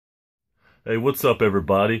Hey, what's up,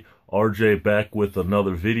 everybody? RJ back with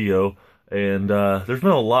another video, and there's been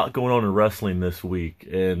a lot going on in wrestling this week,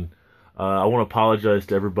 and I want to apologize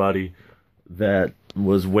to everybody that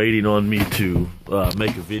was waiting on me to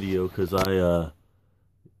make a video because I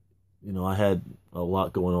had a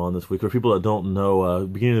lot going on this week. For people that don't know,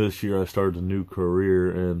 beginning of this year, I started a new career,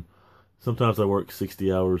 and sometimes I work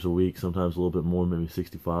 60 hours a week, sometimes a little bit more, maybe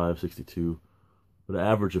 65, 62, but an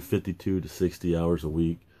average of 52 to 60 hours a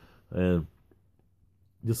week. And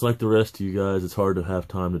just like the rest of you guys, it's hard to have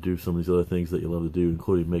time to do some of these other things that you love to do,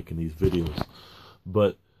 including making these videos.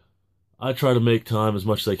 But I try to make time as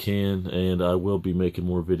much as I can, and I will be making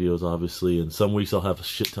more videos, obviously. And some weeks I'll have a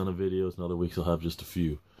shit ton of videos, and other weeks I'll have just a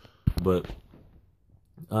few. But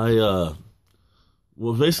well,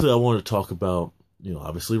 basically I wanted to talk about,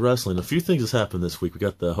 obviously wrestling. A few things has happened this week. We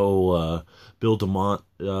got the whole Bill DeMott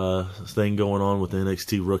thing going on with the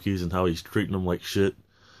NXT rookies and how he's treating them like shit.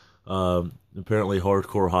 Apparently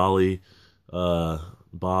Hardcore Holly,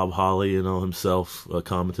 Bob Holly, himself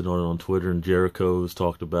commented on it on Twitter, and Jericho's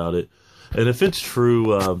talked about it. And if it's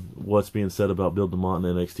true, what's being said about Bill DeMott and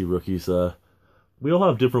NXT rookies, we all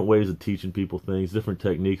have different ways of teaching people things, different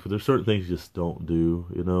techniques, but there's certain things you just don't do,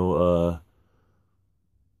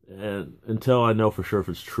 and until I know for sure if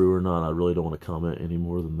it's true or not, I really don't want to comment any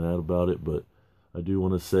more than that about it. But I do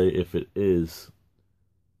want to say, if it is,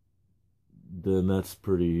 then that's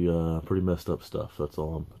pretty messed up stuff. That's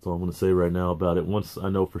all I'm going to say right now about it. Once I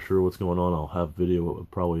know for sure what's going on, I'll have video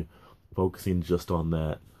probably focusing just on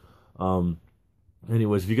that.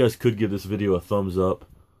 Anyways, if you guys could give this video a thumbs up,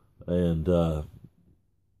 and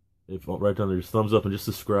if right down there, just thumbs up and just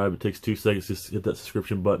subscribe. It takes 2 seconds to hit that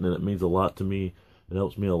subscription button, and it means a lot to me. It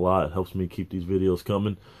helps me a lot. It helps me keep these videos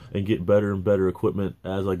coming and get better and better equipment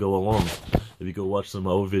as I go along. If you go watch some of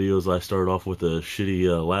my old videos, I started off with a shitty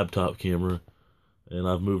laptop camera, and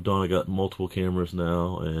I've moved on. I got multiple cameras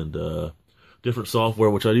now, and different software,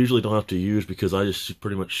 which I usually don't have to use because I just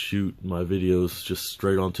pretty much shoot my videos just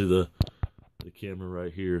straight onto the camera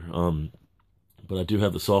right here. But I do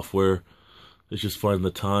have the software. It's just finding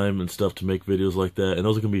the time and stuff to make videos like that, and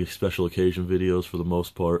those are going to be special occasion videos for the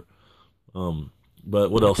most part.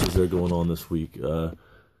 But what else is there going on this week? Brock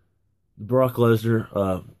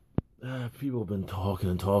Lesnar. People have been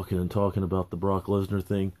talking about the Brock Lesnar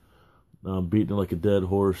thing, beating it like a dead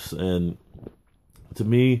horse. And to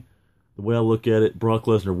me, the way I look at it, Brock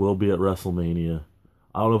Lesnar will be at WrestleMania.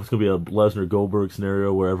 I don't know if it's going to be a Lesnar-Goldberg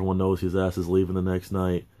scenario where everyone knows his ass is leaving the next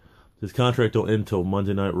night. His contract don't end until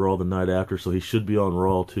Monday Night Raw the night after, so he should be on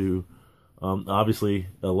Raw too. Obviously,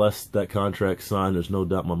 unless that contract's signed, there's no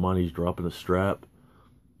doubt in my mind he's dropping a strap.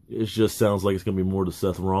 It just sounds like it's going to be more to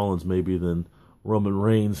Seth Rollins maybe than Roman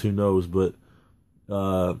Reigns, who knows, but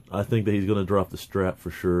I think that he's going to drop the strap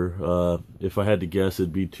for sure. If I had to guess,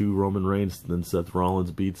 it'd be 2 Roman Reigns, then Seth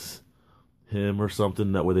Rollins beats him or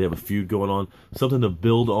something. That way they have a feud going on, something to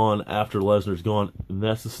build on after Lesnar's gone, and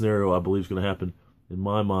that's the scenario I believe is going to happen in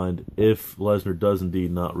my mind if Lesnar does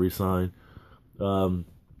indeed not resign.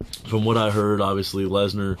 From what I heard, obviously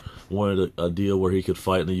Lesnar wanted a deal where he could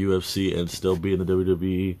fight in the UFC and still be in the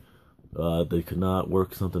WWE. They could not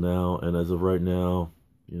work something out, and as of right now,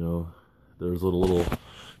 there's a little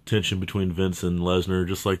tension between Vince and Lesnar,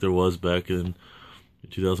 just like there was back in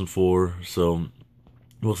 2004. So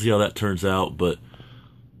we'll see how that turns out. But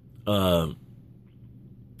CM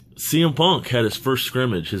Punk had his first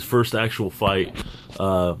scrimmage, his first actual fight,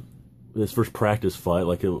 his first practice fight,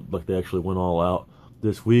 like they actually went all out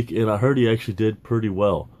this week, and I heard he actually did pretty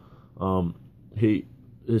well.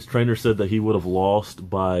 His trainer said that he would have lost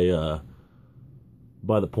by the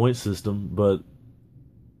point system, but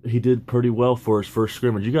he did pretty well for his first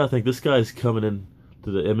scrimmage. You gotta think, this guy's coming in to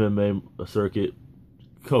the MMA circuit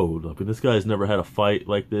cold. I mean, this guy's never had a fight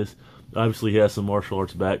like this. Obviously, he has some martial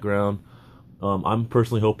arts background. I'm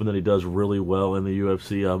personally hoping that he does really well in the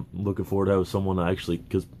UFC. I'm looking forward to having someone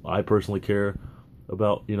because I personally care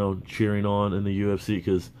about, cheering on in the UFC,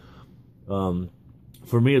 because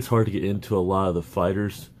for me it's hard to get into a lot of the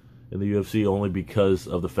fighters in the UFC only because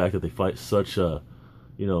of the fact that they fight such a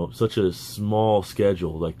small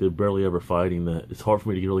schedule. Like, they're barely ever fighting that. It's hard for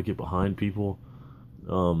me to really get behind people.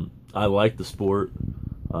 I like the sport.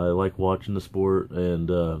 I like watching the sport, and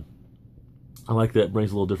I like that it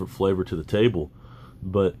brings a little different flavor to the table.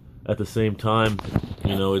 But at the same time,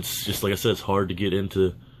 it's just like I said, it's hard to get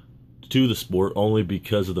into the sport only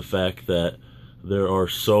because of the fact that there are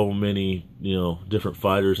so many, different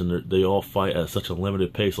fighters, and they all fight at such a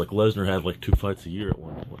limited pace. Like, Lesnar had like 2 fights a year at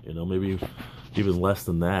one point, maybe even less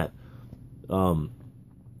than that.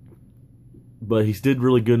 But he did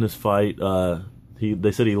really good in his fight.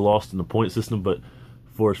 They said he lost in the point system, but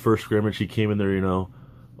for his first scrimmage. He came in there, you know,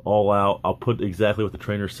 all out. I'll put exactly what the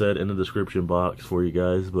trainer said in the description box for you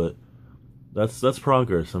guys, but that's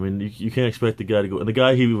progress. I mean, you can't expect the guy to go. And the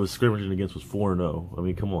guy he was scrimmaging against was 4-0. I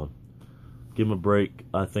mean, come on, give him a break.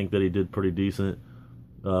 I think that he did pretty decent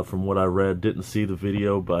from what I read. Didn't see the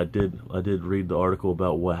video, but I did read the article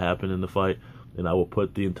about what happened in the fight, and I will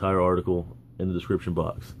put the entire article in the description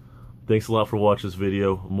box. Thanks a lot for watching this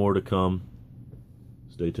video. More to come.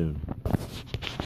 Stay tuned.